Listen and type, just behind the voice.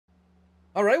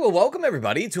All right, well, welcome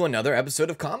everybody to another episode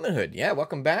of Commonhood. Yeah,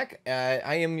 welcome back.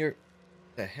 I am your.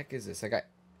 The heck is this? I got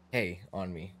hay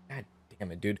on me. God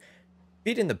damn it, dude.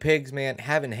 Feeding the pigs, man.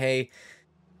 Having hay.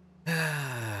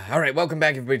 All right, welcome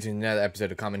back everybody to another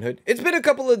episode of Commonhood. It's been a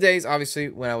couple of days, obviously,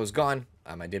 when I was gone.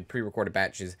 I did pre-recorded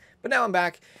batches, but now I'm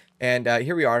back, and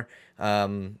here we are.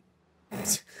 We're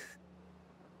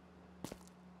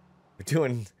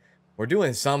doing. We're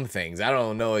doing some things. I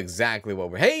don't know exactly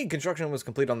what we're... Hey, construction was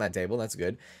complete on that table. That's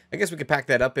good. I guess we could pack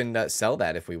that up and sell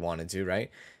that if we wanted to, right?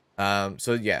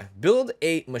 So, yeah. Build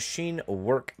a machine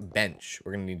workbench.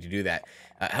 We're going to need to do that.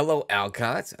 Hello,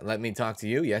 Alcott. Let me talk to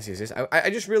you. Yes, yes, yes. I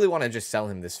just really want to just sell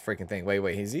him this freaking thing. Wait,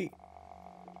 is he...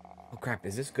 Oh, crap.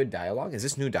 Is this good dialogue? Is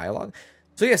this new dialogue?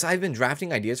 So, yes, I've been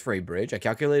drafting ideas for a bridge. I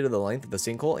calculated the length of the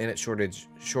sinkhole and its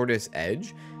shortest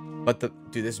edge. But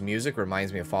dude, this music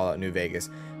reminds me of Fallout New Vegas.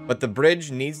 But the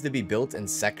bridge needs to be built in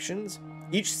sections.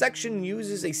 Each section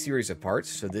uses a series of parts,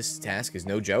 so this task is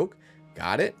no joke.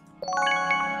 Got it?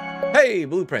 Hey,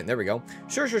 blueprint. There we go.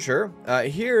 Sure.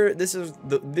 Here, this is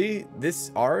here,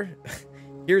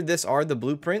 this are the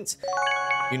blueprints.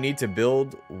 You need to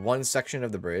build one section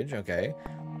of the bridge. Okay.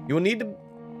 You will need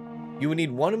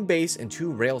one base and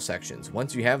two rail sections.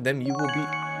 Once you have them, you will be...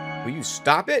 Will you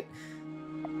stop it?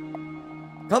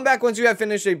 Come back once you have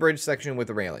finished a bridge section with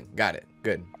the railing. Got it.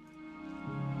 Good.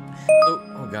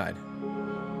 Oh God.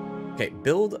 Okay,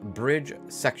 build bridge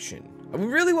section. I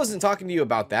really wasn't talking to you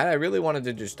about that. I really wanted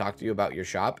to just talk to you about your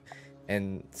shop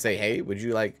and say, hey, would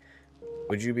you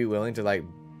be willing to like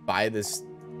buy this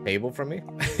table from me?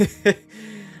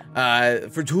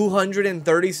 For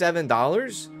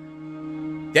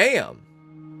 $237?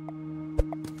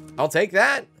 Damn. I'll take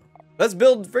that. Let's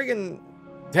build friggin'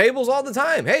 tables all the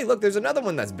time. Hey, look, there's another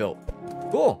one that's built.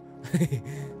 Cool.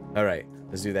 All right,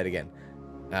 let's do that again.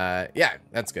 Yeah,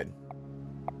 that's good.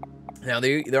 Now,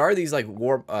 there are these, like,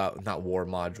 not war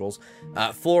modules,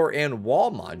 floor and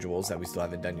wall modules that we still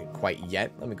haven't done quite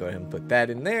yet. Let me go ahead and put that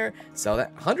in there. Sell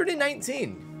that.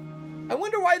 119. I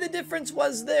wonder why the difference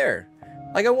was there.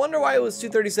 Like, I wonder why it was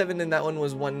 237 and that one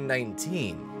was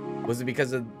 119. Was it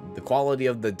because of the quality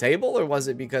of the table, or was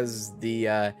it because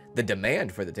the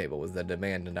demand for the table? Was the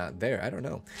demand not there? I don't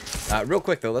know. Real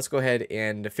quick, though, let's go ahead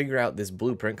and figure out this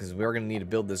blueprint, because we're going to need to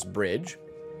build this bridge.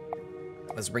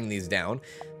 Let's bring these down.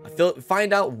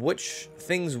 Find out which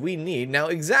things we need. Now,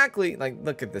 exactly, like,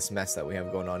 look at this mess that we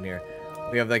have going on here.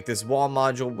 We have, like, this wall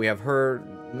module. We have her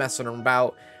messing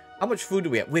about. How much food do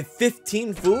we have? With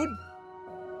 15 food?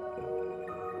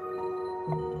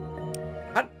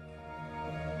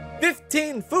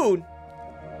 15 food?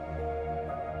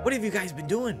 What have you guys been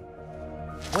doing?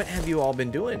 What have you all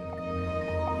been doing?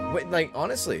 Wait, like,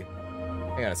 honestly,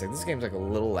 hang on a second. This game's like a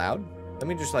little loud. Let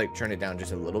me just like turn it down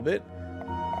just a little bit.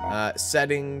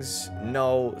 Settings,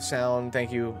 no sound,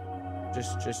 thank you.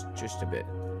 Just a bit.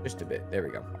 Just a bit. There we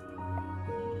go.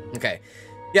 Okay.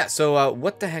 Yeah, so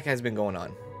what the heck has been going on?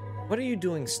 What are you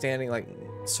doing standing like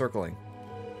circling?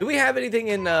 Do we have anything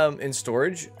in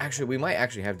storage? Actually, we might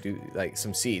actually have to do like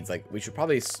some seeds. Like, we should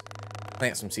probably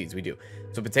plant some seeds. We do.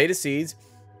 So potato seeds.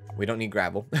 We don't need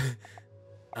gravel.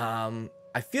 I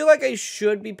feel like I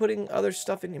should be putting other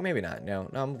stuff in here. Maybe not. No,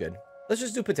 I'm good. Let's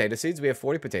just do potato seeds. We have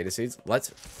 40 potato seeds.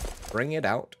 Let's bring it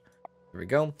out. There we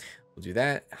go. We'll do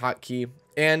that. Hotkey.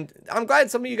 And I'm glad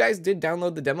some of you guys did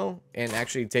download the demo and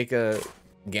actually take a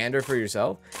gander for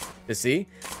yourself to see.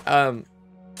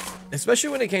 Especially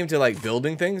when it came to like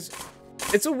building things.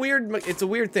 It's a weird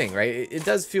thing, right? It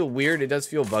does feel weird. It does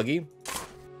feel buggy.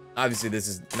 Obviously, this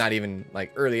is not even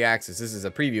like early access. This is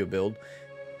a preview build.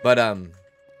 But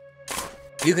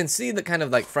you can see the kind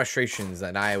of like frustrations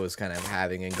that I was kind of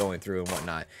having and going through and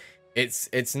whatnot.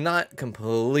 It's not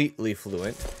completely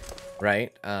fluent,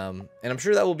 right? And I'm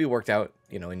sure that will be worked out,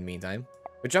 you know, in the meantime.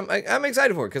 Which I'm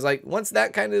excited for, because like once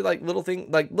that kind of like little things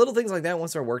like that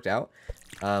once they're worked out,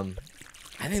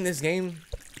 I think this game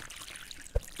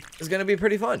is gonna be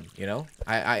pretty fun, you know?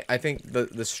 I think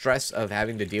the stress of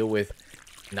having to deal with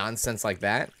nonsense like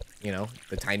that, you know,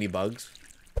 the tiny bugs.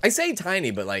 I say tiny,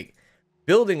 but like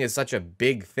building is such a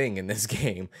big thing in this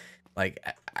game. Like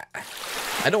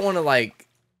I don't want to like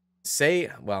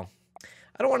say, well,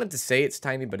 I don't want it to say it's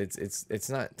tiny, but it's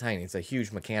not tiny. It's a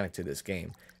huge mechanic to this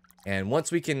game. And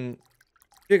once we can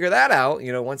figure that out,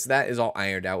 you know, once that is all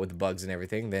ironed out with the bugs and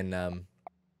everything, then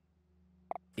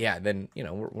yeah, then, you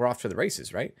know, we're off to the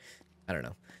races, right? I don't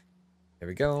know. There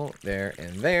we go. There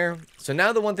and there. So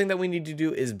now the one thing that we need to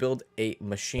do is build a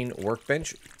machine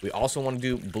workbench. We also want to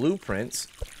do blueprints.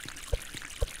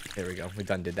 There we go. We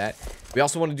done did that. We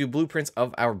also want to do blueprints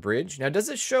of our bridge. Now, does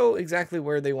it show exactly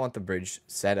where they want the bridge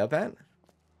set up at?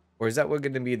 Or is that what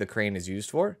going to be the crane is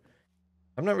used for?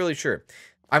 I'm not really sure.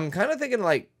 I'm kind of thinking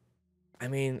like, I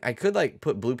mean, I could like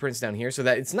put blueprints down here so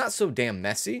that it's not so damn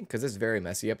messy, because it's very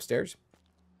messy upstairs.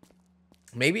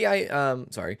 Maybe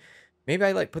sorry. Maybe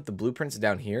I like put the blueprints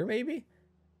down here, maybe?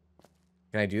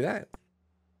 Can I do that?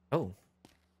 Oh.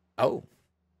 Oh.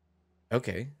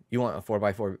 Okay. You want a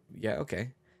 4x4? Yeah,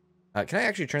 okay. Can I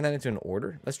actually turn that into an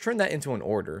order? Let's turn that into an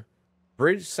order.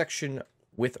 Bridge section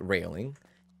with railing.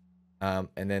 And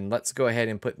then let's go ahead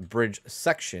and put bridge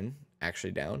section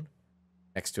actually down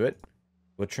next to it.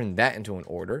 We'll turn that into an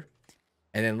order.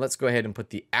 And then let's go ahead and put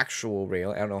the actual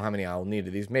rail. I don't know how many I'll need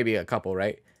of these. Maybe a couple,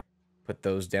 right? Put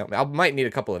those down. I might need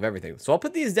a couple of everything. So I'll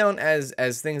put these down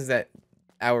as things that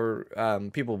our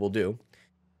people will do.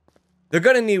 They're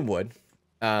going to need wood.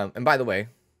 And by the way,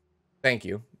 thank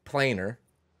you. Planer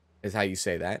is how you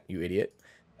say that, you idiot.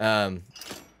 We're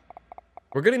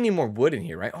going to need more wood in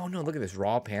here, right? Oh, no, look at this.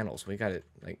 Raw panels. We got it,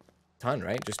 like, ton,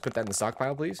 right? Just put that in the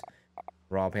stockpile, please.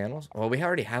 Raw panels. Well, we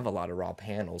already have a lot of raw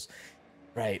panels.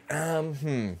 Right.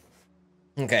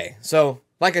 Okay, so,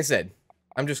 like I said,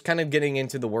 I'm just kind of getting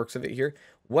into the works of it here.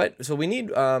 So we need,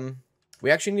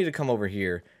 we actually need to come over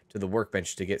here to the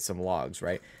workbench to get some logs,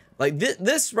 right? Like,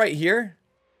 this right here,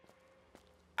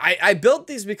 I built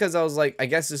these because I was like, I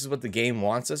guess this is what the game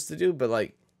wants us to do, but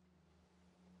like,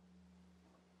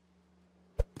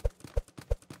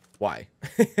 why?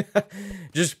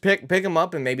 Just pick them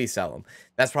up and maybe sell them.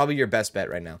 That's probably your best bet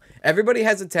right now. Everybody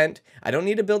has a tent. I don't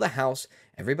need to build a house.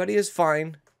 Everybody is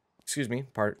fine. Excuse me.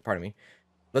 Pardon me.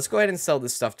 Let's go ahead and sell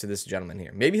this stuff to this gentleman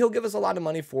here. Maybe he'll give us a lot of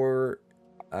money for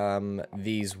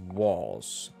these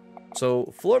walls.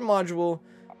 So floor module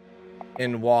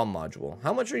and wall module.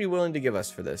 How much are you willing to give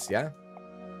us for this? Yeah?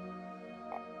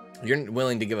 You're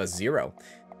willing to give us 0.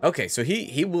 Okay, so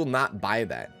he will not buy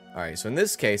that. All right, so in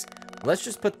this case, let's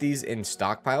just put these in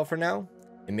stockpile for now.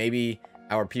 And maybe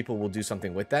our people will do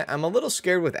something with that. I'm a little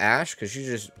scared with Ash because she's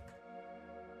just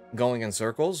going in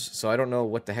circles. So I don't know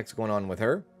what the heck's going on with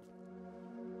her.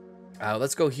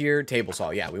 Let's go here. Table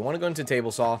saw. Yeah, we want to go into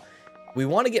table saw. We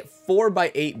want to get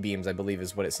 4x8 beams, I believe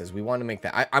is what it says. We want to make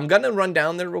that. I'm going to run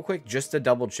down there real quick just to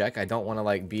double check. I don't want to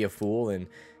like be a fool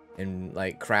and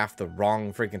like craft the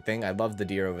wrong freaking thing. I love the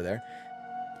deer over there.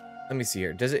 Let me see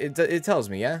here. Does it tells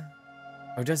me, yeah?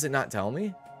 Or does it not tell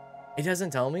me? It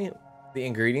doesn't tell me the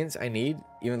ingredients I need,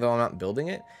 even though I'm not building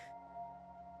it.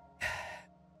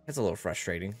 That's a little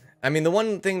frustrating. I mean, the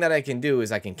one thing that I can do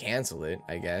is I can cancel it,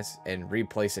 I guess, and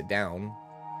replace it down.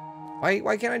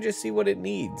 Why can't I just see what it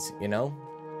needs, you know?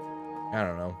 I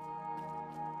don't know.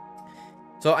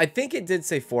 So I think it did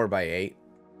say 4x8.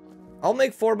 I'll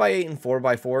make 4x8 and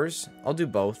 4x4s. I'll do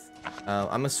both.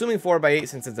 I'm assuming 4x8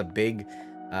 since it's a big,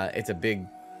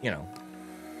 you know,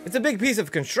 it's a big piece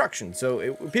of construction.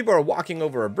 So people are walking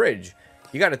over a bridge.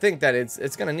 You got to think that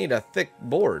it's going to need a thick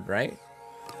board, right?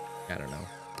 I don't know.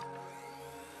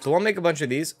 So I'll make a bunch of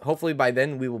these. Hopefully by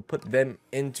then we will put them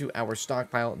into our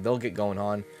stockpile. They'll get going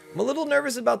on. I'm a little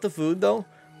nervous about the food though.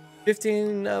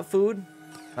 15 food.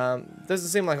 Doesn't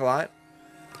seem like a lot.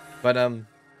 But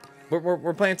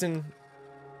we're planting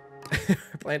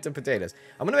planting potatoes.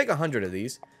 I'm gonna make 100 of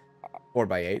these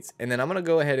 4x8s, and then I'm gonna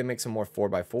go ahead and make some more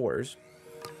 4x4s.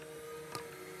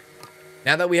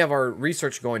 Now that we have our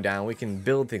research going down, we can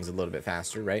build things a little bit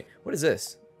faster, right? What is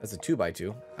this? That's a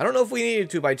 2x2. I don't know if we need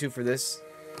a 2x2 for this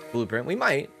blueprint. We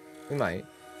might.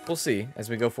 We'll see as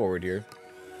we go forward here.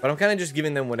 But I'm kind of just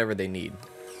giving them whatever they need.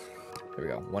 There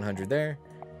we go. 100 there.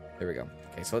 There we go.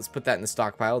 Okay, so let's put that in the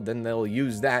stockpile. Then they'll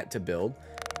use that to build.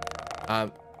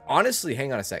 Honestly,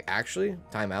 hang on a sec. Actually,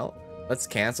 time out. Let's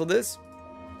cancel this.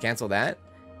 Cancel that.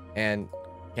 And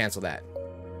cancel that.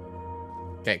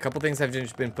 Okay, a couple things have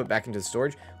just been put back into the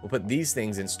storage. We'll put these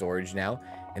things in storage now.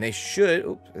 And they should...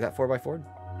 Oops, is that 4x4?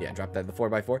 Yeah, drop that in the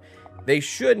 4x4. They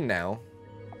should now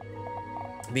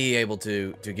be able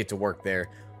to get to work there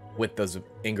with those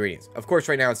ingredients. Of course,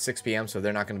 right now it's 6 p.m., so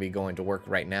they're not going to be going to work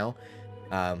right now.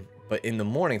 But in the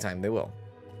morning time, they will.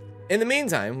 In the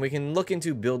meantime, we can look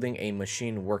into building a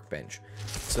machine workbench.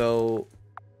 So,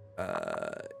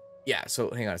 yeah,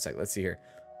 so hang on a sec. Let's see here.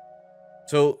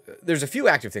 So there's a few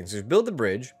active things. There's build the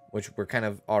bridge, which we're kind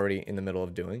of already in the middle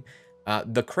of doing.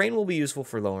 The crane will be useful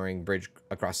for lowering bridge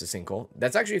across the sinkhole.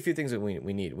 That's actually a few things that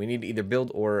we need. We need to either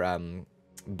build or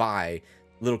buy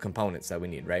little components that we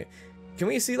need, right? Can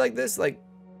we see like this? Like,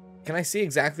 can I see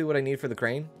exactly what I need for the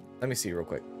crane? Let me see real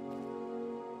quick.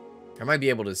 I might be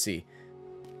able to see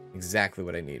exactly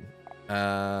what I need.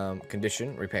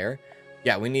 Condition, repair.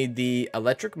 Yeah, we need the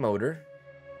electric motor.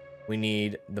 We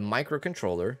need the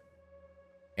microcontroller.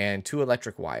 And 2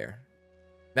 electric wire.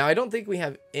 Now, I don't think we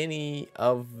have any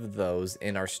of those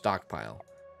in our stockpile.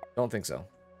 Don't think so.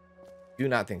 Do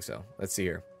not think so. Let's see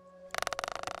here.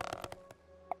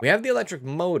 We have the electric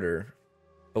motor,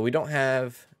 but we don't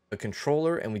have the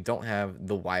controller and we don't have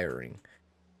the wiring.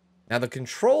 Now the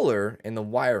controller and the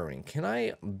wiring, can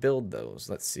I build those?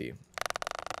 Let's see.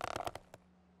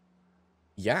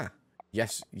 Yeah.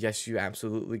 Yes, you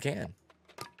absolutely can.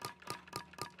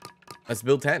 Let's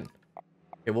build 10.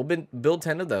 Okay, we'll build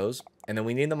 10 of those, and then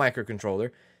we need the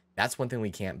microcontroller. That's one thing we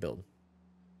can't build.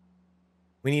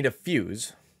 We need a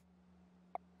fuse,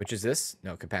 which is this.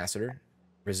 No, capacitor,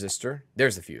 resistor.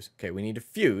 There's the fuse. Okay, we need a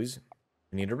fuse,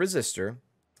 we need a resistor,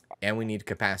 and we need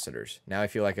capacitors. Now I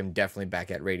feel like I'm definitely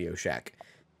back at Radio Shack.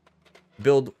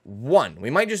 Build 1. We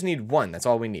might just need 1. That's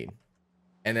all we need.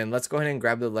 And then let's go ahead and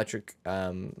grab the electric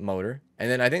motor.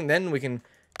 And then I think then we can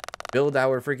build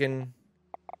our freaking,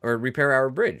 or repair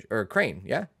our bridge, or crane,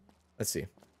 yeah? Let's see.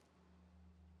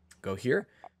 Go here.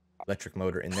 Electric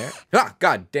motor in there. Ah,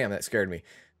 god damn, that scared me.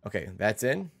 Okay, that's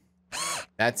in.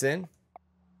 That's in.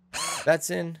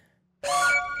 That's in.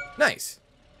 Nice.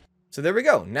 So there we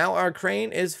go. Now our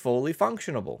crane is fully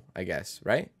functionable, I guess,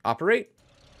 right? Operate.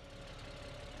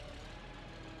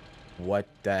 What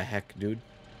the heck, dude?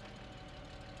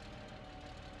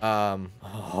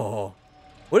 Oh.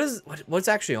 What's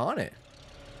actually on it?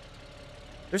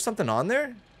 There's something on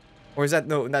there? Or is that,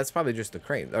 no, that's probably just the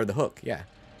crane, or the hook, yeah.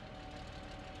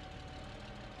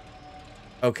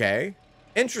 Okay.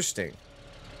 Interesting.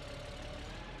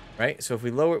 Right, so if we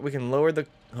lower, we can lower the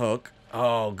hook.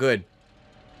 Oh, good.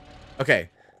 Okay,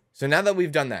 so now that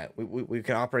we've done that, we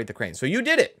can operate the crane. So you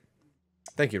did it!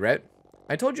 Thank you, Rhett.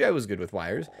 I told you I was good with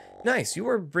wires. Nice, you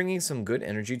are bringing some good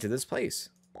energy to this place.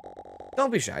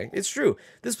 Don't be shy, it's true.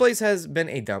 This place has been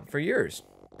a dump for years.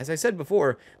 As I said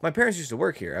before, my parents used to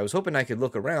work here. I was hoping I could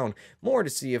look around more to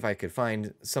see if I could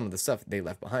find some of the stuff they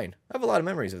left behind. I have a lot of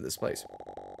memories of this place.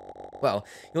 Well,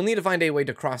 you'll need to find a way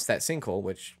to cross that sinkhole,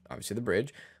 which, obviously the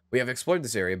bridge. We have explored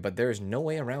this area, but there is no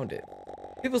way around it.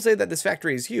 People say that this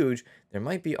factory is huge. There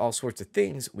might be all sorts of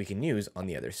things we can use on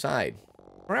the other side.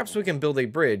 Perhaps we can build a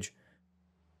bridge.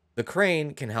 The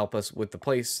crane can help us with the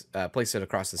place it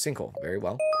across the sinkhole. Very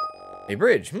well. A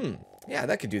bridge. Yeah,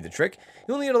 that could do the trick.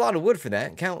 You'll need a lot of wood for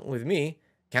that. Count with me.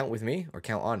 Count with me, or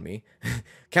count on me.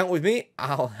 Count with me.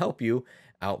 I'll help you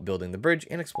out building the bridge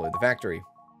and explore the factory.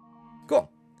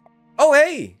 Cool. Oh,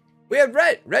 hey! We have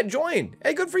Rhett. Rhett joined.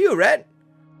 Hey, good for you, Rhett.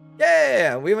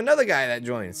 Yeah, we have another guy that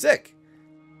joined. Sick.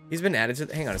 He's been added to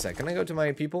the... Hang on a sec. Can I go to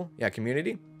my people? Yeah,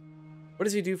 community. What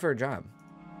does he do for a job?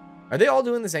 Are they all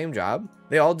doing the same job?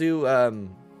 They all do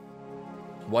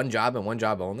one job and one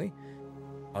job only?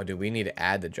 Oh, dude, we need to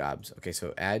add the jobs. Okay,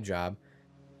 so add job.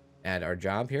 Add our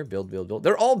job here. Build, build, build.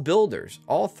 They're all builders.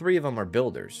 All 3 of them are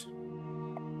builders.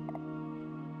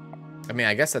 I mean,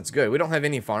 I guess that's good. We don't have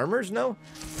any farmers, no?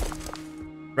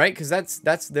 Right? Because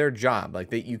that's their job.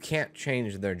 Like, you can't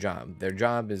change their job. Their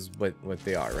job is what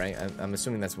they are, right? I'm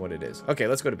assuming that's what it is. Okay,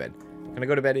 let's go to bed. Can I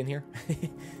go to bed in here?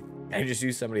 Can I just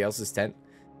use somebody else's tent?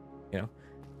 You know?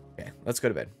 Okay, let's go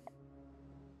to bed.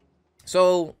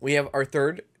 So, we have our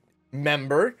 3rd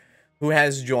member who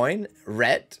has joined,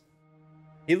 Rhett.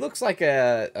 He looks like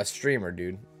a streamer,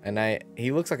 dude. And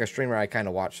he looks like a streamer I kind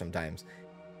of watch sometimes.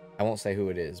 I won't say who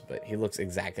it is, but he looks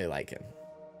exactly like him.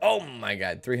 Oh my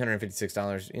god,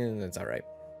 $356. Yeah, that's all right.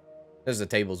 Those are the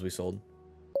tables we sold.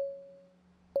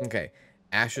 Okay.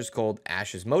 Ash is cold.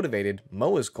 Ash is motivated.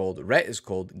 Mo is cold. Rhett is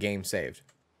cold. Game saved.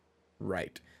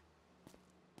 Right.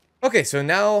 Okay, so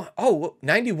now... Oh,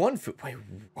 91 food. Wait,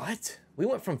 what? We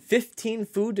went from 15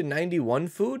 food to 91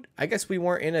 food? I guess we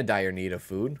weren't in a dire need of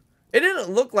food. It didn't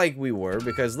look like we were,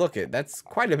 because look it, that's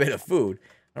quite a bit of food.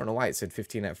 I don't know why it said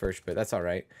 15 at first, but that's all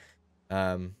right.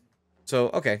 So,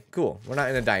 okay, cool. We're not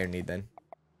in a dire need then.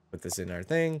 Put this in our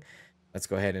thing. Let's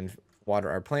go ahead and water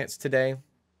our plants today.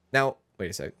 Now, wait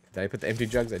a sec. Did I put the empty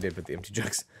jugs? I did put the empty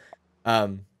jugs.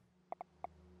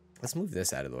 Let's move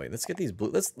this out of the way. Let's get these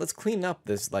blue. Let's clean up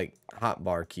this, like, hot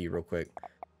bar key real quick.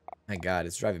 My god,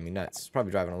 it's driving me nuts. It's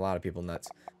probably driving a lot of people nuts.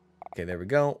 Okay, there we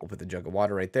go. We'll put the jug of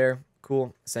water right there.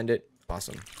 Cool. Send it.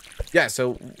 Awesome. Yeah,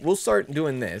 so we'll start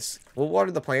doing this. We'll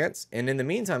water the plants, and in the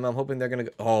meantime, I'm hoping they're gonna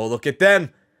go... Oh, look at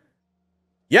them!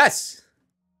 Yes!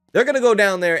 They're gonna go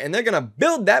down there, and they're gonna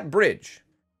build that bridge.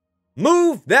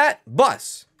 Move that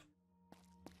bus!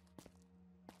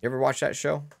 You ever watch that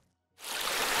show?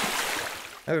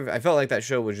 I felt like that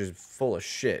show was just full of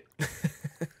shit.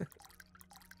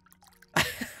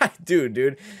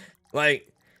 Dude.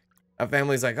 Like, a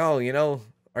family's like, oh, you know,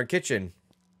 our kitchen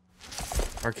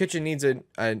needs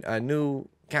a new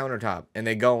countertop. And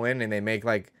they go in and they make,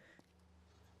 like,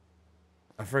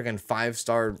 a freaking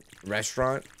 5-star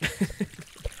restaurant.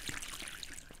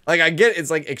 Like, I get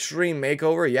it's, like, extreme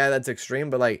makeover. Yeah, that's extreme.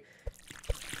 But, like,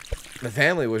 the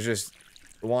family was just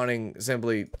wanting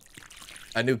simply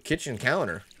a new kitchen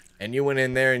counter, and you went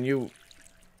in there and you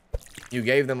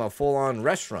gave them a full-on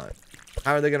restaurant.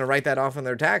 How are they going to write that off on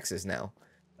their taxes now?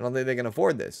 I don't think they can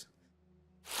afford this.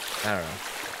 I don't know.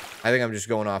 I think I'm just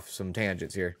going off some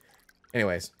tangents here.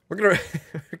 Anyways, we're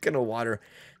gonna water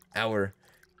our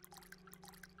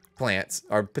plants,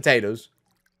 our potatoes.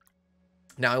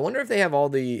 Now I wonder if they have all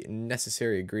the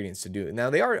necessary ingredients to do it. Now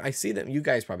they are. I see them. You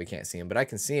guys probably can't see them, but I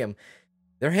can see them.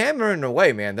 They're hammering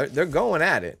away, man. They're going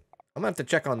at it. I'm gonna have to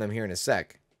check on them here in a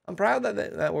sec. I'm proud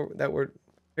that we're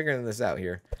figuring this out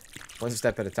here, one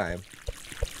step at a time.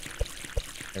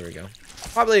 There we go.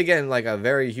 Probably again like a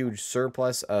very huge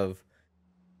surplus of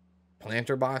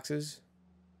planter boxes,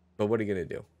 but what are you gonna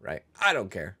do, right? I don't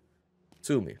care.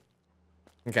 Sue me.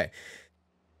 Okay.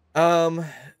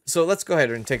 So let's go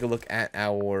ahead and take a look at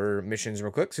our missions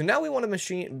real quick. So now we want a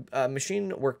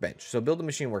machine workbench. So build a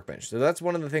machine workbench. So that's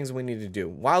one of the things we need to do.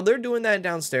 While they're doing that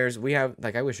downstairs, we have,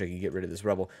 like, I wish I could get rid of this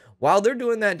rubble. While they're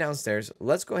doing that downstairs,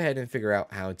 let's go ahead and figure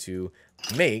out how to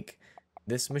make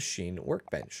this machine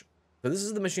workbench. So this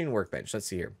is the machine workbench. Let's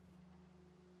see here.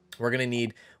 We're gonna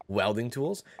need welding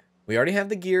tools. We already have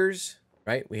the gears,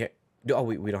 right? We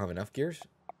don't have enough gears.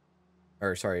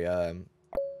 Or sorry,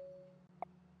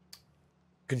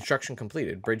 construction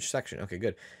completed. Bridge section. Okay,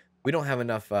 good. We don't have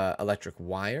enough electric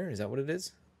wire. Is that what it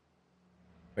is?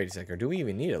 Wait a second. Do we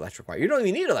even need electric wire? You don't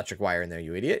even need electric wire in there,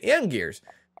 you idiot. And gears.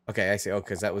 Okay, I see. Oh,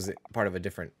 because that was part of a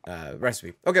different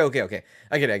recipe. Okay.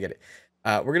 I get it.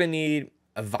 We're going to need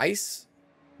a vise,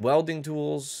 welding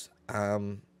tools,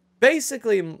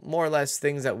 basically more or less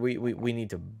things that we need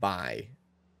to buy,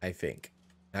 I think.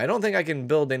 Now, I don't think I can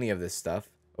build any of this stuff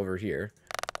over here.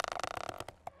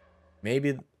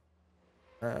 Maybe...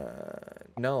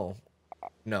 no.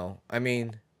 I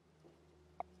mean,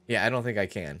 yeah, I don't think I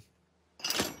can.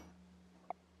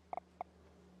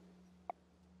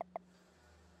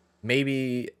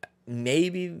 Maybe,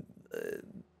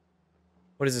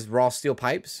 what is this, raw steel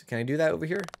pipes? Can I do that over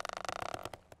here?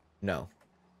 No.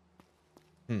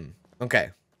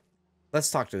 Okay. Let's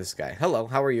talk to this guy. Hello,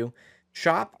 how are you?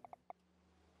 Shop.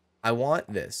 I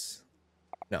want this.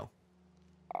 No.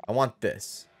 I want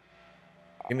this.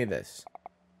 Give me this.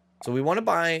 So we want to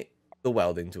buy the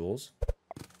welding tools.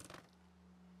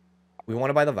 We want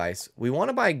to buy the vise. We want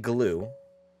to buy glue.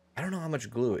 I don't know how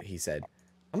much glue he said.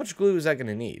 How much glue is that going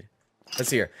to need? Let's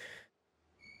see here.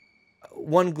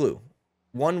 One glue.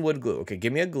 One wood glue. Okay,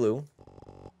 give me a glue.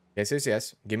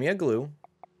 Yes. Give me a glue.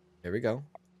 There we go.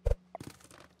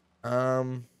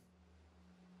 Is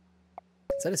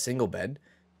that a single bed?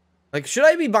 Like, should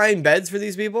I be buying beds for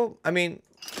these people? I mean,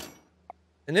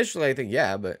 initially I think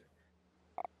yeah, but...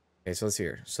 Okay, so let's see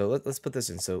here. So let's put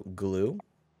this in. So glue.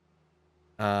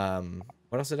 What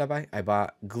else did I buy? I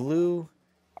bought glue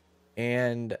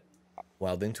and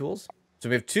welding tools. So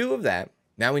we have 2 of that.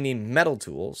 Now we need metal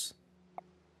tools.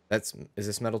 Is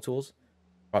this metal tools?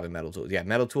 Probably metal tools. Yeah,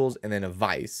 metal tools and then a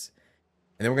vise.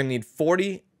 And then we're gonna need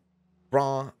 40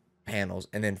 raw panels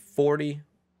and then 40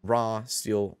 raw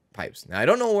steel pipes. Now I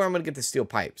don't know where I'm gonna get the steel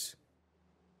pipes.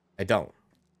 I don't.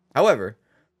 However,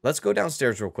 let's go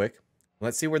downstairs real quick.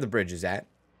 Let's see where the bridge is at.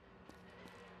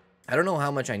 I don't know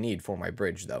how much I need for my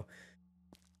bridge, though.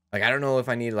 Like, I don't know if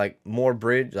I need, like, more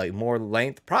bridge, like, more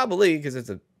length. Probably, because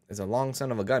it's a long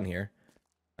son of a gun here.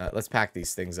 Let's pack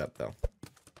these things up, though.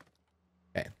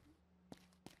 Okay.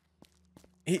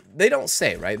 They don't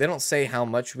say, right? They don't say how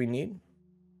much we need.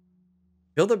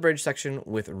 Build a bridge section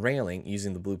with railing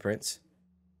using the blueprints.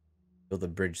 Build a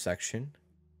bridge section.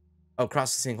 Oh,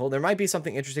 cross the sinkhole. There might be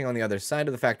something interesting on the other side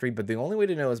of the factory, but the only way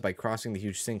to know is by crossing the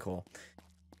huge sinkhole.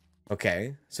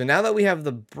 Okay, so now that we have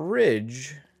the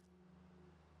bridge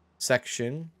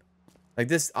section, like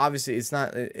this, obviously it's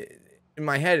not, in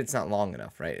my head, it's not long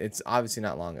enough, right? It's obviously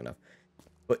not long enough.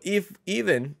 But if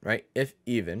even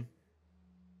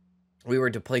we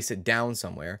were to place it down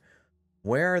somewhere,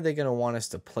 where are they going to want us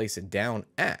to place it down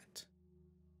at?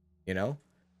 You know,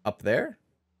 up there?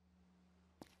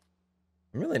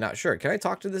 I'm really not sure. Can I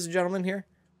talk to this gentleman here?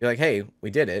 Be like, hey, we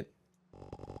did it.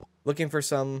 Looking for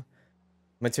some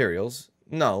materials.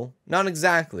 No, not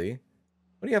exactly.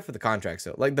 What do you have for the contracts,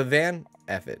 though? Like the van?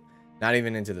 F it. Not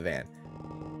even into the van.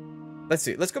 Let's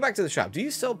see. Let's go back to the shop. Do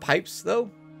you sell pipes,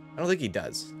 though? I don't think he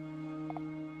does.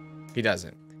 He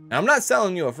doesn't. And I'm not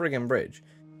selling you a friggin' bridge.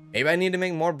 Maybe I need to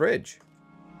make more bridge.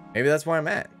 Maybe that's where I'm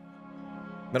at.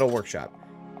 Metal workshop.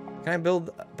 Can I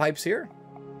build pipes here?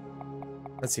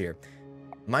 Let's see here.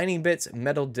 Mining bits,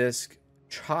 metal disc,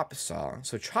 chop saw.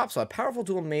 So chop saw, a powerful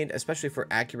tool made especially for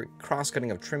accurate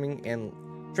cross-cutting of trim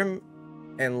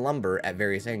and lumber at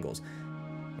various angles.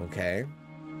 Okay.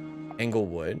 Angle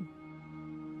wood.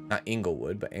 Not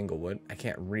Inglewood, but Englewood. I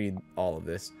can't read all of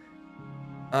this.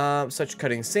 Such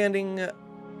cutting, sanding.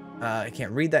 I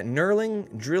can't read that.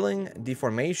 Knurling, drilling,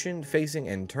 deformation, facing,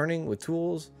 and turning with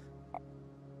tools.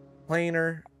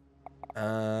 Planer.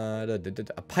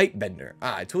 A pipe bender.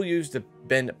 A tool used to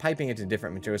bend piping into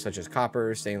different materials such as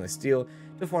copper, stainless steel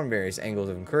to form various angles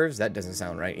and curves. That doesn't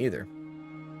sound right either.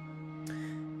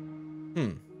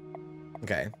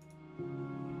 Okay.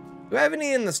 Do I have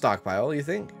any in the stockpile, you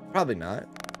think? Probably not.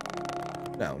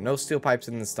 No, no steel pipes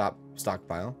in the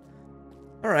stockpile.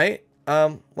 Alright.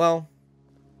 Well.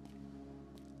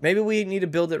 Maybe we need to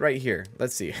build it right here.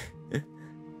 Let's see.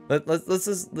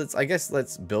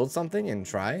 let's build something and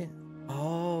try.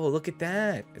 Oh, look at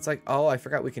that. It's like, oh, I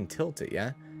forgot we can tilt it,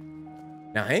 yeah?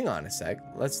 Now hang on a sec.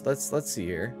 Let's see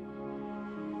here.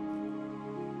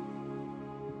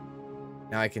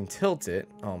 Now I can tilt it.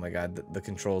 Oh my god, the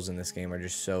controls in this game are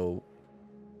just so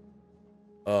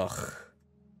ugh.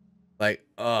 Like,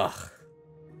 ugh.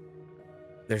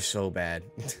 They're so bad.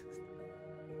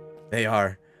 They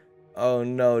are. Oh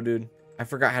no, dude. I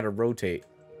forgot how to rotate.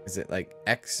 Is it like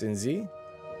X and Z?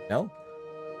 No?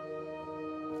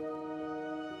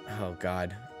 Oh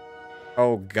god.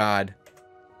 Oh god.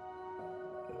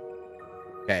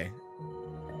 Okay.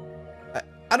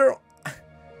 I don't know.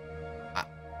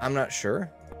 I'm not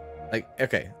sure. Like,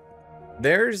 okay.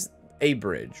 There's a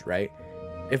bridge, right?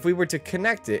 If we were to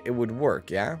connect it, it would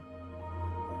work, yeah?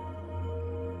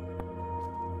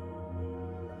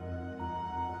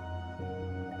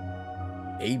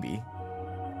 Maybe.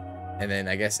 And then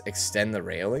I guess extend the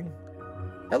railing.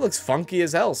 That looks funky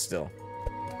as hell still.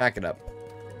 Back it up.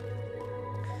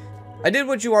 I did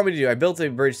what you want me to do. I built a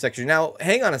bridge section. Now,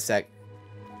 hang on a sec.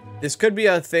 This could be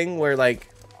a thing where, like,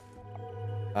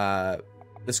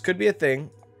 this could be a thing,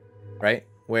 right?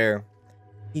 Where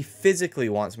he physically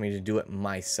wants me to do it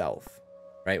myself,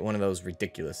 right? One of those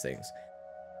ridiculous things.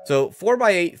 So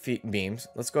 4x8 beams.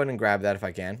 Let's go ahead and grab that if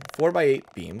I can.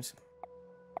 4x8 beams.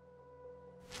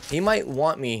 He might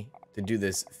want me to do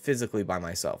this physically by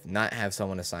myself, not have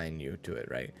someone assign you to it,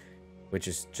 right? Which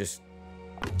is just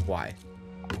why.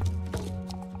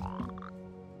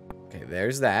 Okay,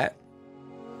 there's that.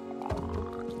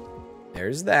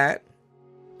 There's that.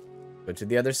 Go to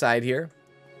the other side here.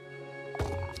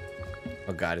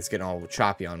 Oh god, it's getting all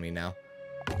choppy on me now.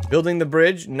 Building the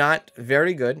bridge, not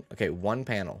very good. Okay, 1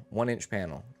 panel, 1-inch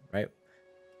panel, right?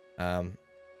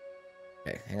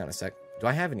 Okay, hang on a sec. Do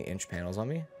I have any inch panels on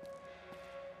me?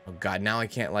 Oh god, now I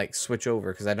can't like switch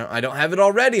over because I don't have it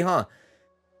already, huh?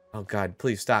 Oh god,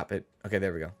 please stop it. Okay,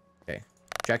 there we go. Okay,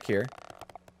 check here.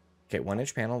 Okay,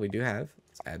 1-inch panel we do have.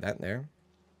 Let's add that there.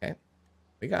 Okay,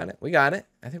 we got it. We got it.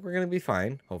 I think we're gonna be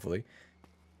fine, hopefully.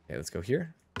 Okay, let's go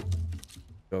here.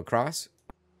 Go across.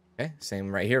 Okay,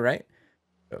 same right here, right?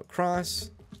 Go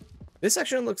across. This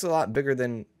section looks a lot bigger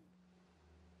than...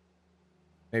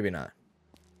 Maybe not.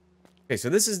 Okay, so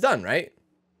this is done, right?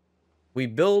 We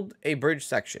build a bridge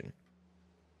section.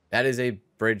 That is a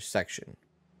bridge section.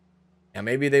 Now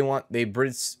maybe they want the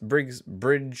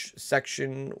bridge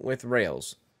section with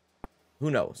rails. Who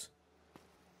knows?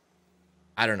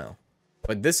 I don't know.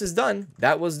 But this is done.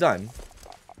 That was done.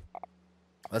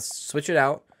 Let's switch it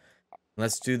out.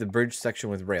 Let's do the bridge section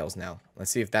with rails now.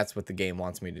 Let's see if that's what the game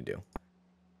wants me to do.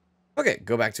 Okay,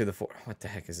 go back to the 4... What the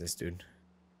heck is this, dude?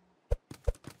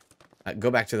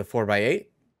 Go back to the 4x8,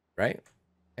 right?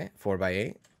 Okay,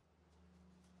 4x8.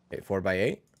 Okay,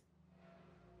 4x8.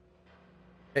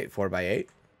 Okay, 4x8.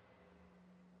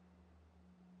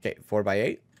 Okay,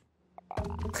 4x8.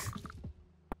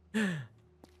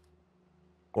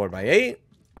 4x8.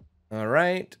 All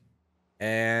right.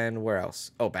 And where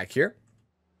else? Oh, back here.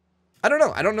 I don't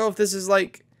know. I don't know if this is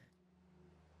like...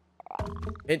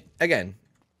 It, again,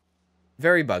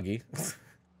 very buggy.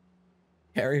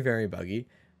 Very, very buggy.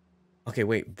 Okay,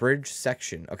 wait. Bridge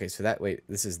section. Okay, so that... Wait,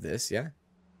 this is this, yeah?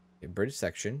 Okay, bridge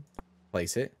section.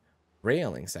 Place it.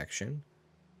 Railing section.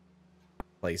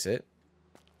 Place it.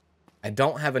 I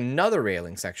don't have another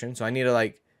railing section, so I need to,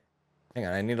 like... Hang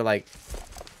on, I need to, like,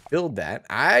 build that.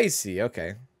 I see,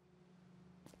 okay.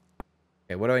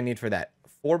 Okay, what do I need for that?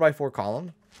 4x4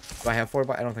 column? Do I have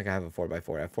 4x... I don't think I have a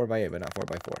 4x4. I have 4x8, but not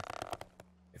 4x4.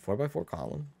 A 4x4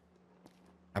 column.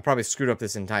 I probably screwed up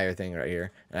this entire thing right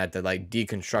here. And I had to, like,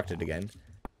 deconstruct it again.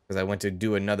 Because I went to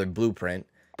do another blueprint.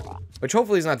 Which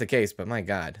hopefully is not the case, but my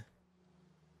god.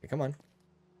 Okay, come on.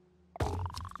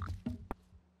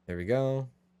 There we go.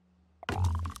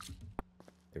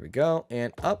 There we go.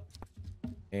 And up.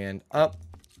 And up.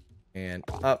 And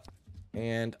up.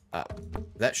 And up.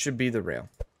 That should be the rail.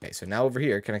 Okay, so now over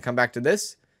here, can I come back to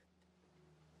this?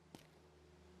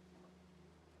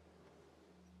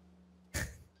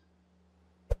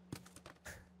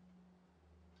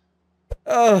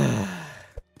 Ugh.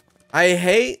 I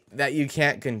hate that you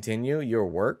can't continue your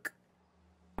work.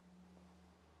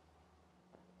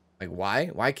 Like, why?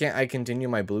 Why can't I continue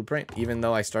my blueprint even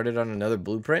though I started on another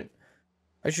blueprint?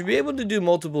 I should be able to do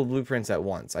multiple blueprints at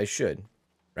once. I should,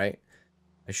 right?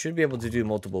 I should be able to do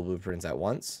multiple blueprints at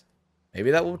once.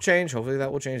 Maybe that will change. Hopefully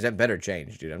that will change. That better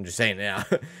change, dude. I'm just saying now.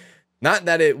 Not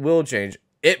that it will change.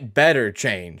 It better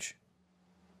change.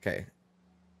 Okay.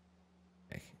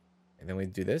 Okay. And then we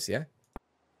do this, yeah?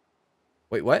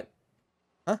 Wait, what?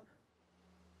 Huh?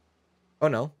 Oh,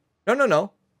 no. No, no,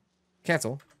 no.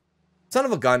 Cancel. Son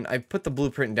of a gun. I put the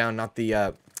blueprint down, not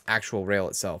the actual rail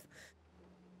itself.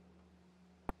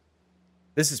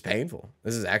 This is painful.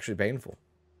 This is actually painful.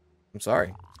 I'm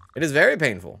sorry. It is very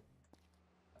painful.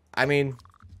 I mean,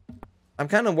 I'm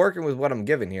kind of working with what I'm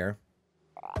given here.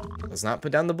 Let's not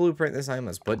put down the blueprint this time.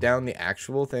 Let's put down the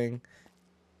actual thing.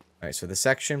 All right, so the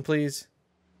section, please.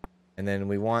 And then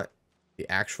we want the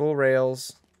actual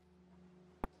rails.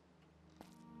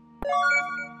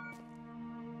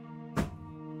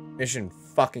 Mission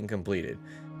fucking completed.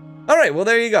 All right, well,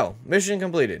 there you go. Mission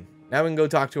completed. Now we can go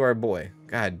talk to our boy.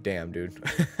 God damn, dude.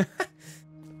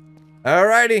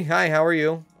 Alrighty. Hi, how are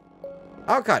you?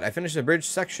 Oh, God, I finished the bridge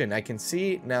section. I can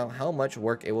see now how much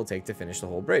work it will take to finish the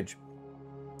whole bridge.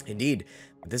 Indeed,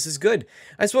 this is good.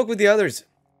 I spoke with the others.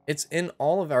 It's in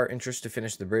all of our interest to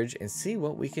finish the bridge and see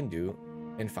what we can do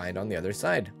and find on the other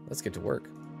side. Let's get to work.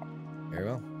 Very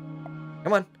well.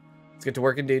 Come on. Let's get to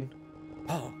work indeed.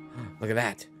 Oh, look at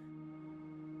that.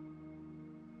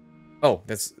 Oh,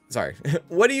 that's... Sorry.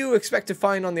 What do you expect to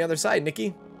find on the other side,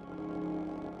 Nikki?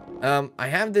 I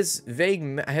have this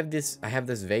vague... I have these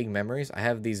vague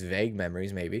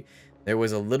memories, maybe. There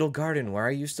was a little garden where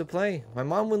I used to play. My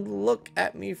mom would look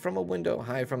at me from a window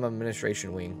high from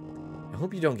administration wing. I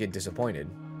hope you don't get disappointed.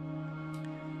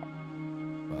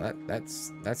 Well,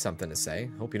 that's something to say.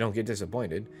 Hope you don't get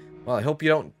disappointed. Well, I hope you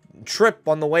don't trip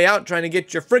on the way out trying to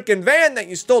get your freaking van that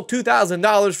you stole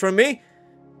 $2,000 from me.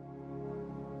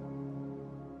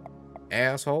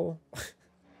 Asshole.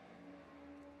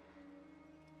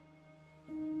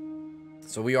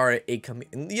 So we are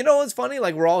you know what's funny?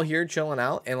 Like, we're all here chilling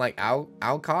out, and like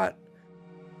Alcott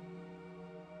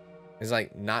is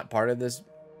like not part of this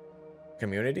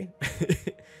community.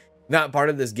 Not part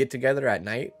of this get together at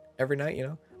night, every night, you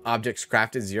know? Objects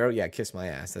crafted 0. Yeah, kiss my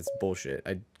ass. That's bullshit.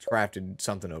 I crafted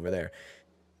something over there.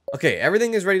 Okay,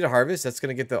 everything is ready to harvest. That's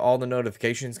gonna get all the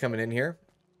notifications coming in here.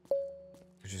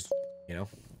 It's just, you know,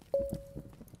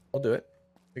 we'll do it.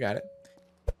 We got it.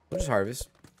 We'll just harvest.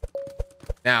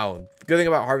 Now, the good thing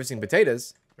about harvesting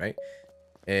potatoes, right,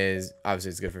 is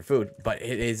obviously it's good for food, but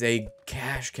it is a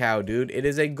cash cow, dude. It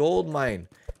is a gold mine.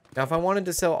 Now, if I wanted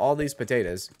to sell all these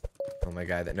potatoes, oh my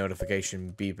god, that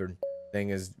notification beeper thing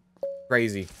is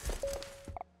crazy.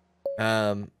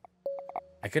 I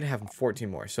could have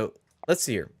 14 more. So let's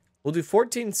see here. We'll do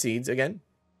 14 seeds again,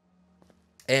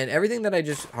 and everything that I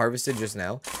just harvested just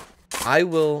now, I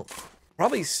will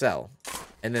probably sell,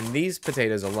 and then these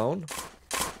potatoes alone.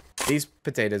 These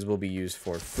potatoes will be used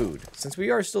for food, since we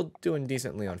are still doing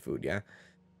decently on food, yeah?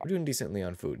 We're doing decently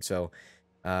on food, so,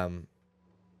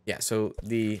 yeah, so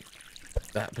the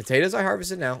potatoes I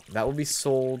harvested now, that will be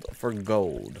sold for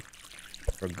gold.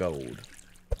 For gold.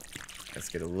 Let's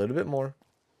get a little bit more.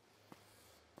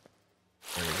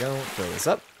 There we go. Fill this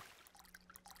up.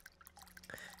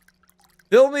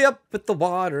 Fill me up with the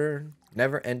water.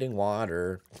 Never-ending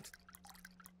water.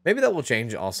 Maybe that will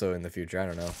change also in the future, I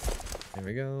don't know. There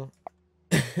we go.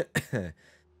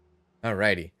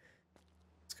 Alrighty.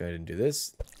 Let's go ahead and do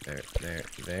this.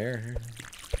 There.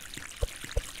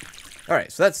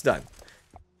 Alright, so that's done.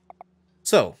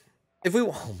 So, if we...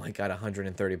 Oh my god,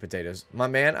 130 potatoes. My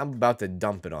man, I'm about to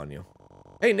dump it on you.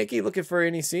 Hey, Nikki, looking for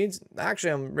any seeds?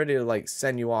 Actually, I'm ready to, like,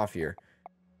 send you off here.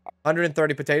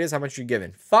 130 potatoes, how much are you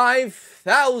giving?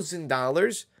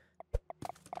 $5,000.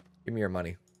 Give me your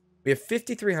money. We have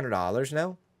 $5,300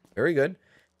 now. Very good.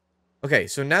 Okay,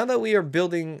 so now that we are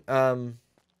building, hang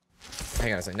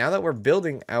on a second. Now that we're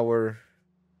building our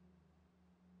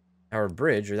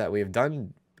bridge, or that we have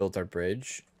built our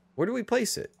bridge, where do we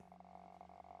place it?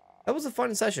 That was a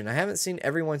fun session. I haven't seen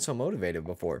everyone so motivated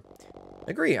before.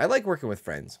 Agree, I like working with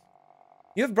friends.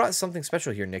 You have brought something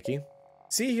special here, Nikki.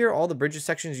 See here all the bridges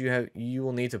sections you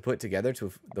will need to put together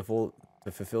to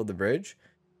fulfill the bridge.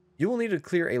 You will need to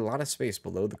clear a lot of space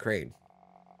below the crane.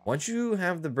 Once you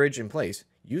have the bridge in place,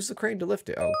 use the crane to lift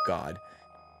it. Oh, God.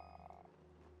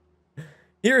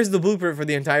 Here is the blueprint for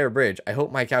the entire bridge. I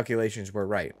hope my calculations were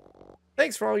right.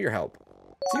 Thanks for all your help.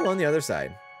 See you on the other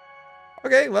side.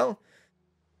 Okay, well,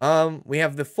 we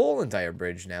have the full entire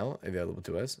bridge now available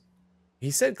to us. He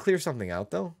said clear something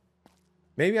out, though.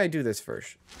 Maybe I do this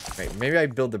first. Right, maybe I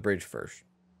build the bridge first.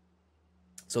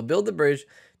 So build the bridge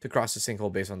to cross the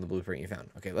sinkhole based on the blueprint you found.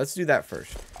 Okay, let's do that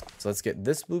first. So let's get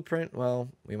this blueprint. Well,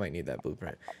 we might need that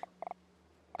blueprint.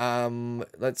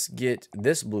 Let's get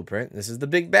this blueprint. This is the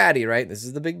big baddie, right? This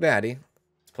is the big baddie.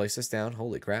 Let's place this down.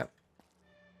 Holy crap.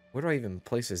 Where do I even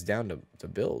place this down to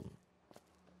build?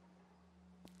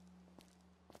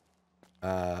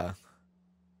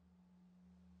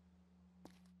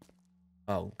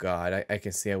 Oh god, I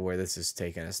can see where this is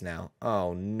taking us now.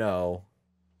 Oh no.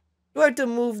 Do I have to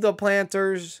move the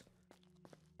planters?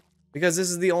 Because this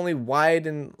is the only wide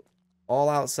and all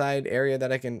outside area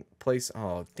that I can place.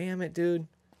 Oh, damn it, dude.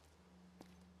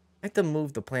 I have to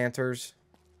move the planters.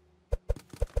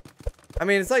 I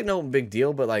mean, it's like no big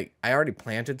deal, but like I already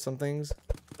planted some things.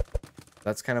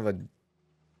 That's kind of a...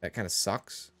 That kind of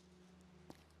sucks.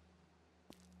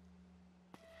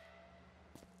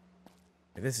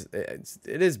 It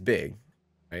is big,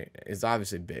 right? It's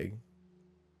obviously big.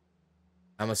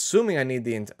 I'm assuming I need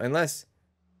the... Unless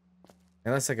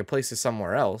I could place this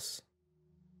somewhere else.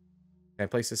 Can I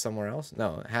place this somewhere else?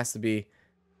 No, it has to be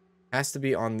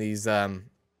on these,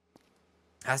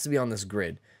 has to be on this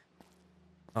grid.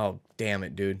 Oh, damn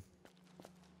it, dude.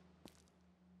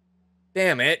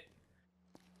 Damn it.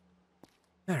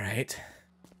 Alright.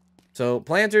 So,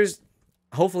 planters,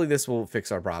 hopefully this will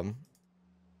fix our problem.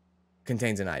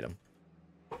 Contains an item.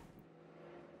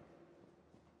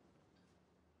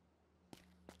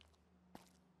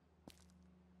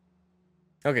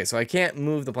 Okay, so I can't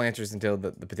move the planters until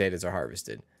the potatoes are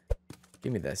harvested.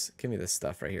 Give me this. Give me this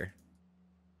stuff right here.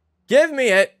 Give me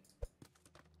it!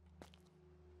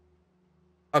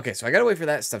 Okay, so I gotta wait for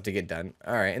that stuff to get done.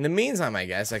 Alright, in the meantime, I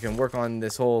guess, I can work on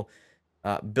this whole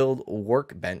build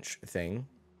workbench thing.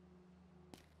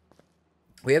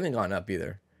 We haven't gone up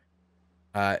either.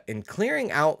 In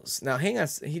clearing out... Now, hang on.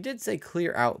 He did say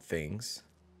clear out things.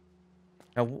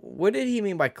 Now, what did he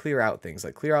mean by clear out things?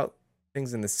 Like, clear out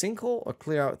things in the sinkhole or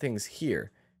clear out things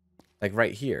here? Like,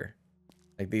 right here.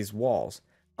 Like, these walls.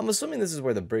 I'm assuming this is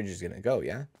where the bridge is going to go,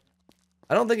 yeah?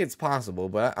 I don't think it's possible,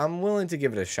 but I'm willing to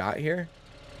give it a shot here.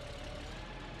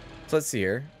 So, let's see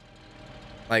here.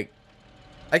 Like,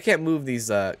 I can't move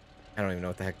these, I don't even know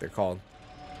what the heck they're called.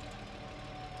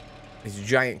 These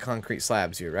giant concrete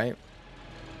slabs here, right?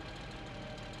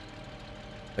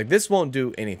 Like, this won't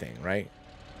do anything, right?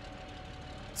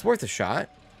 It's worth a shot.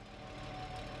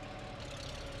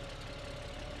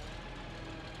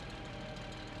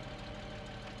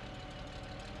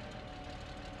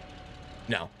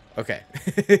 No. Okay.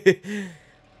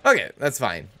 Okay, that's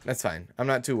fine. That's fine. I'm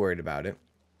not too worried about it.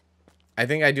 I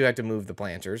think I do have to move the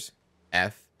planters.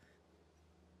 F.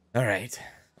 Alright.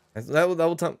 That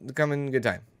will come in good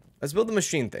time. Let's build the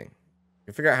machine thing.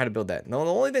 We'll figure out how to build that. No,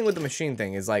 the only thing with the machine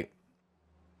thing is, like,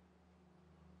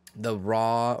 the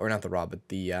raw, or not the raw, but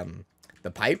the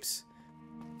pipes.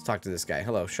 Let's talk to this guy.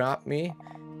 Hello, shop me.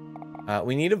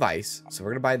 We need a vise, so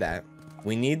we're gonna buy that.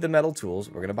 We need the metal tools.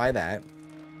 We're gonna buy that.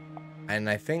 And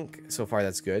I think so far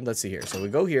that's good. Let's see here. So we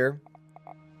go here.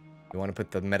 We want to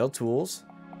put the metal tools.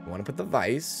 We want to put the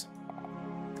vise.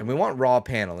 And we want raw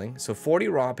paneling. So 40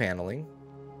 raw paneling.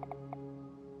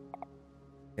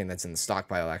 I think that's in the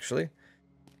stockpile, actually.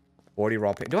 40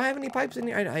 raw paneling. Do I have any pipes in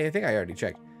here? I think I already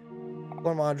checked.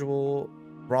 Floor module,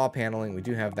 raw paneling. We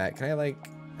do have that. Can I, like,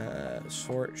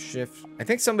 sort, shift? I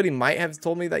think somebody might have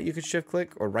told me that you could shift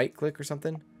click or right click or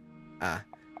something. Ah,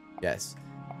 yes.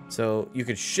 So you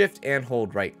could shift and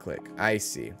hold right click. I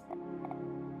see.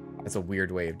 That's a weird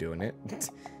way of doing it.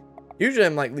 Usually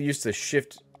I'm like used to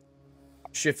shift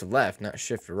left, not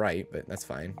shift right, but that's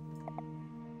fine.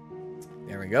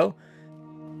 There we go.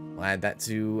 We'll add that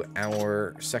to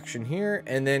our section here.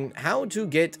 And then how to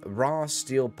get raw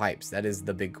steel pipes. That is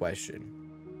the big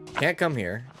question. Can't come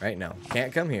here, right? No.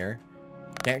 Can't come here.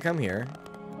 Can't come here.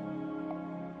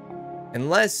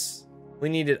 Unless we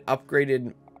needed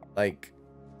upgraded, like...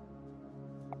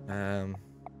 Well,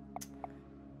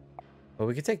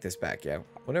 we could take this back, yeah.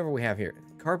 Whatever we have here.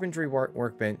 Carpentry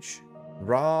workbench.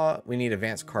 Raw, we need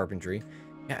advanced carpentry.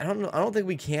 Yeah, I don't know. I don't think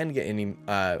we can get any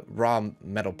raw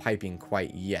metal piping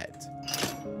quite yet.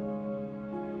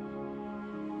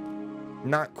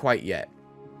 Not quite yet.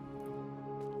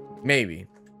 Maybe.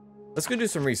 Let's go do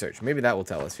some research. Maybe that will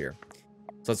tell us here.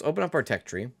 So let's open up our tech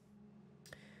tree.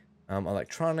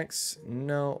 Electronics.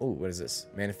 No. Oh, what is this?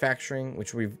 Manufacturing,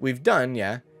 which we've done,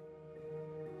 yeah.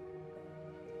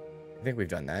 I think we've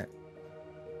done that.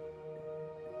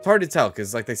 It's hard to tell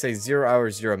because, like they say, 0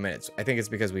 hours, 0 minutes. I think it's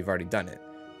because we've already done it.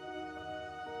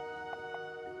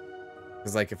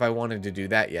 Because, like, if I wanted to do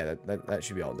that, yeah, that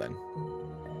should be all done.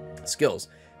 Skills.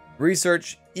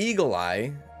 Research, Eagle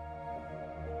Eye.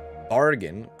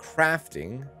 bargain,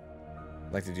 crafting.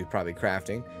 I'd like to do probably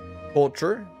crafting,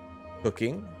 culture,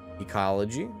 cooking,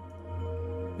 ecology,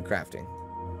 do crafting.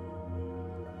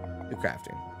 Do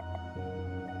crafting.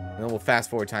 And then we'll fast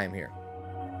forward time here.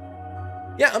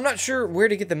 Yeah, I'm not sure where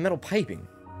to get the metal piping.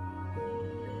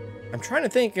 I'm trying to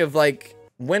think of like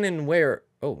when and where.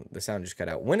 Oh, the sound just cut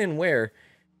out. When and where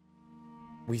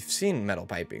we've seen metal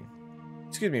piping.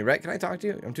 Excuse me, Rhett, can I talk to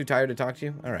you? I'm too tired to talk to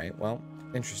you. All right, well,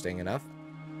 interesting enough.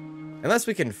 Unless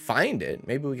we can find it.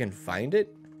 Maybe we can find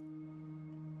it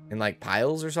in like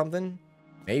piles or something.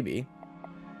 Maybe.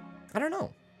 I don't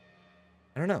know.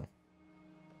 I don't know.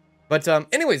 But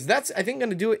anyways, that's, I think, going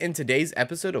to do it in today's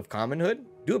episode of Commonhood.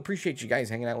 Do appreciate you guys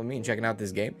hanging out with me and checking out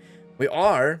this game. We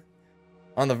are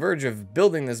on the verge of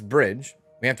building this bridge.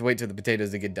 We have to wait till the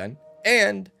potatoes to get done.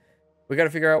 And we got to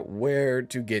figure out where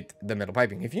to get the metal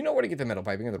piping. If you know where to get the metal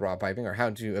piping or the raw piping or how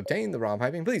to obtain the raw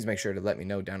piping, please make sure to let me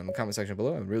know down in the comment section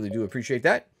below. I really do appreciate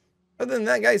that. Other than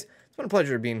that, guys, it's been a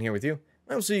pleasure being here with you.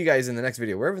 I will see you guys in the next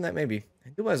video, wherever that may be.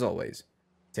 And do as always,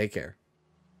 take care.